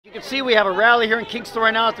You can see we have a rally here in Kingston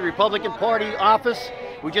right now at the Republican Party office.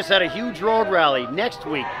 We just had a huge road rally. Next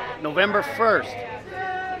week, November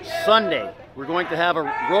 1st, Sunday, we're going to have a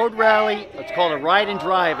road rally. It's called a Ride and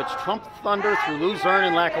Drive. It's Trump Thunder through Luzerne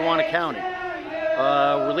and Lackawanna County.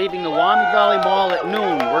 We're leaving the Wyoming Valley Mall at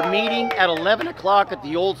noon. We're meeting at 11 o'clock at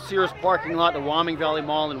the old Sears parking lot at the Wyoming Valley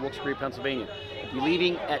Mall in Wilkes-Barre, Pennsylvania. We'll be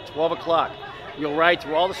leaving at 12 o'clock. We'll ride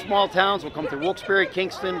through all the small towns. We'll come through Wilkes-Barre,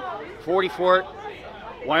 Kingston, 40 Fort,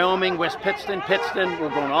 Wyoming, West Pittston. We're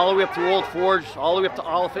going all the way up through Old Forge, all the way up to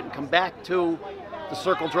Oliphant, and come back to the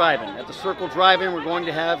Circle Drive-In. At the Circle Drive-In, we're going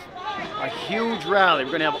to have a huge rally.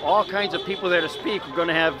 We're going to have all kinds of people there to speak. We're going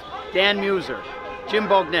to have Dan Muser, Jim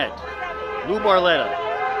Bognett, Lou Barletta,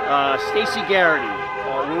 Stacey Garrity.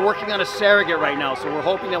 We're working on a surrogate right now, so we're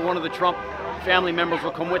hoping that one of the Trump family members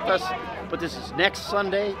will come with us. But this is next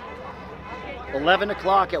Sunday, 11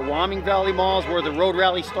 o'clock at Wyoming Valley Malls, where the road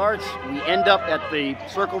rally starts. We end up at the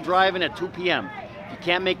Circle Drive-In at 2 p.m. If you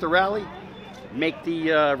can't make the rally, make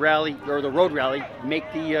the road rally, make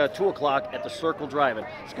the 2 o'clock at the Circle Drive-In.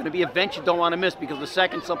 It's going to be an event you don't want to miss, because the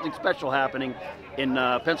second something special happening in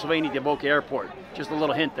Pennsylvania, the Boca Airport. Just a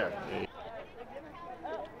little hint there.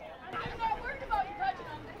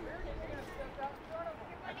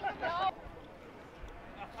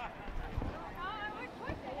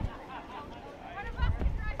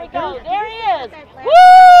 Go. There he is.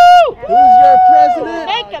 Woo! Who's your president?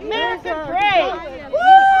 Make America great. Woo!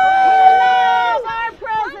 Our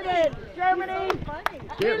president, Germany.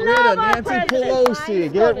 Get rid of Nancy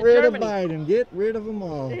Pelosi. Get rid of Biden. Get rid of them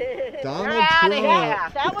all. Donald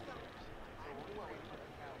Trump.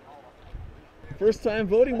 First time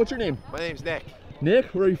voting. What's your name? My name's Nick. Nick,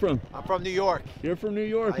 where are you from? I'm from New York. You're from New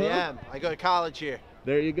York, huh? I am. I go to college here.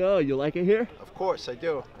 There you go. You like it here? Of course, I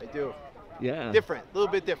do. I do. Yeah. Different. A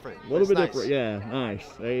little bit different. A little bit nice. different. Yeah, nice.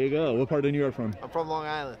 There you go. What part of New York from? I'm from Long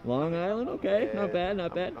Island. Long Island? Okay. Yeah. Not bad,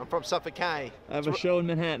 not bad. I'm from Suffolk County. I have a show in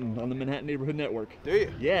Manhattan on the Manhattan Neighborhood Network. Do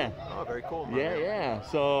you? Yeah. Oh, very cool, man. Yeah.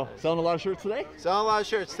 So, selling a lot of shirts today? Selling a lot of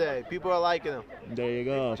shirts today. People are liking them. There you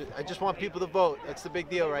go. I just want people to vote. That's the big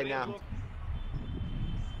deal right now.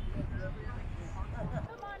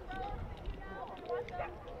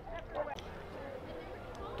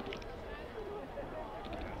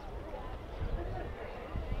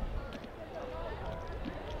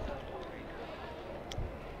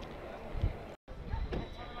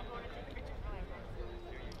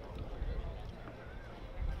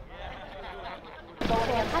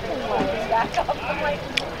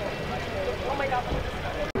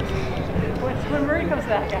 When Marie comes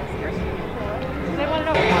back, ask her. They want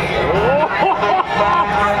to know.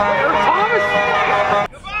 Thomas!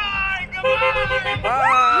 Goodbye! Goodbye!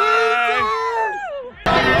 Bye!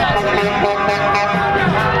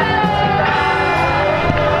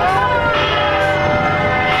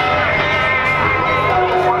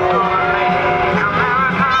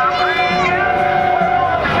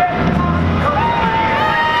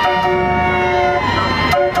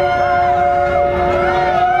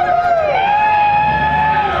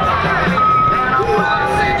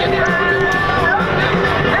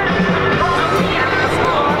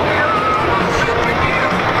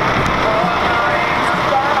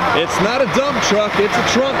 It's not a dump truck, it's a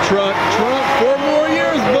Trump truck. Trump, 4 more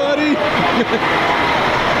years, buddy.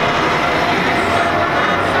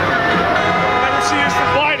 Never see us for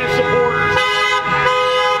Biden supporters.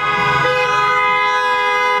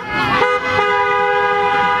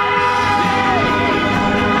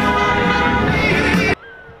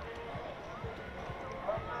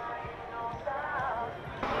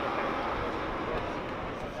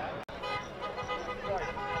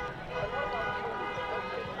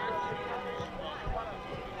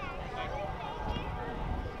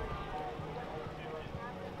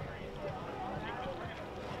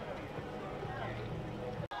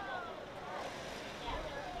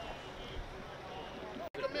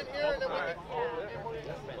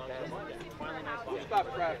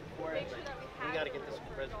 We got to get this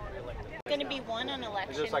president reelected. Going to be one on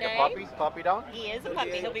election day. Is this like a puppy dog? He is a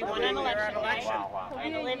puppy. He'll be one on election day. Wow.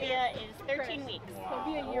 And Olivia is 13 weeks. He'll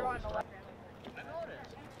be a year on election.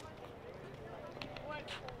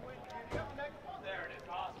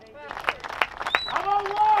 How about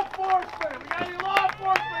law enforcement? We got any law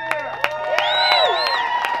enforcement here?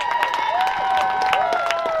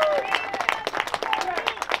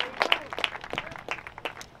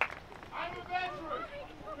 I'm a veteran.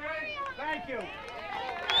 Okay? Thank you.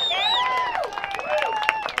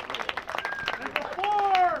 And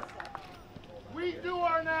before we do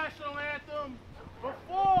our national anthem,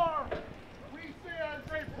 before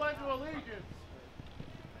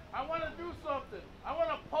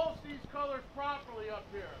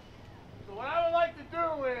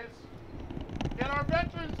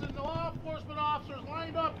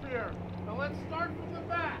line up here. Now let's start from the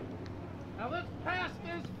back. Now let's pass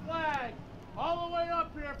this flag all the way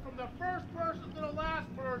up here from the first person to the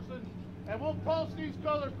last person, and we'll post these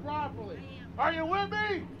colors properly. Are you with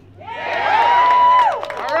me? Yeah!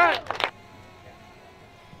 All right.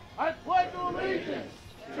 I pledge allegiance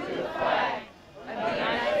to the flag of the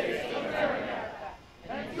United States of America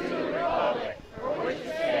and to the republic for which it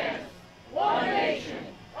stands, one nation,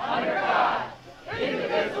 under God,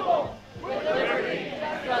 indivisible, with liberty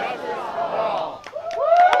and justice for all.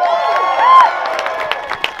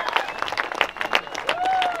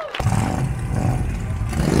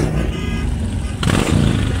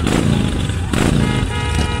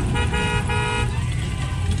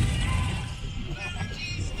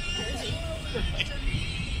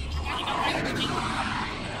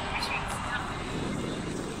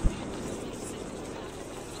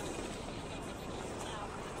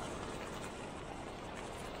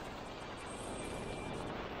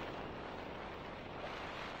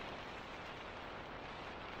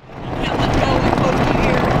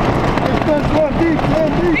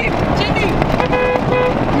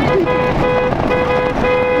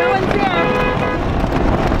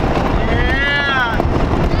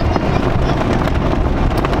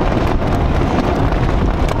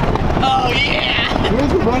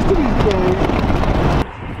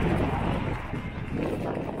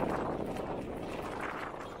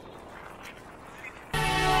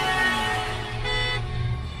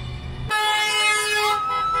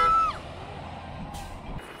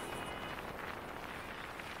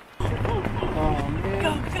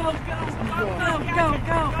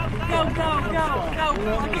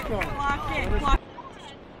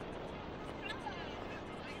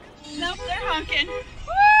 Nope, they're honking.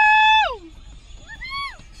 Woo!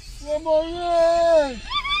 One more year!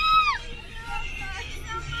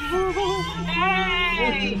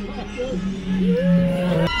 Hey!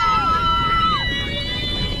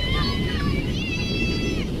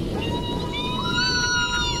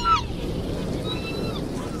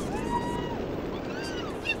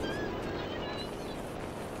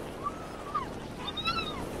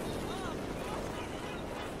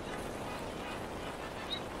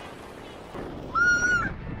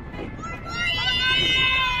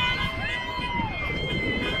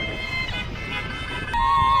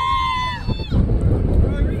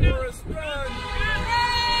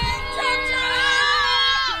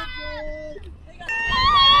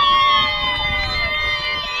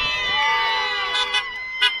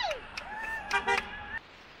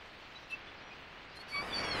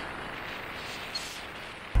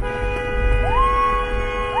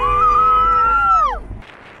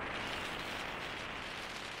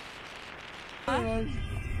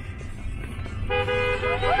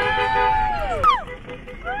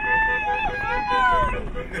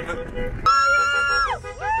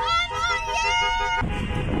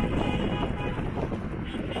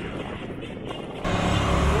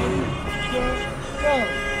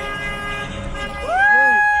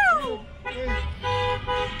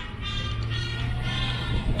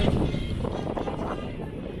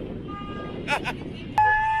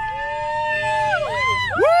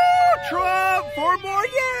 Trump, 4 more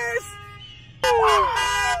years!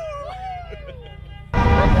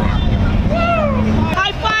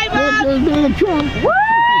 High five us! Donald Trump! Woo!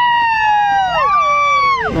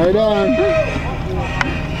 Right on.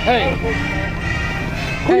 Hey,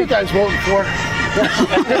 who you guys voting for?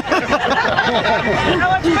 How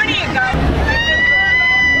much money you got?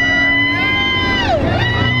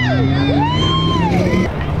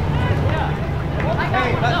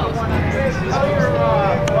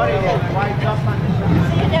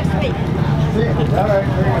 See you next week. All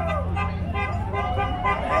right.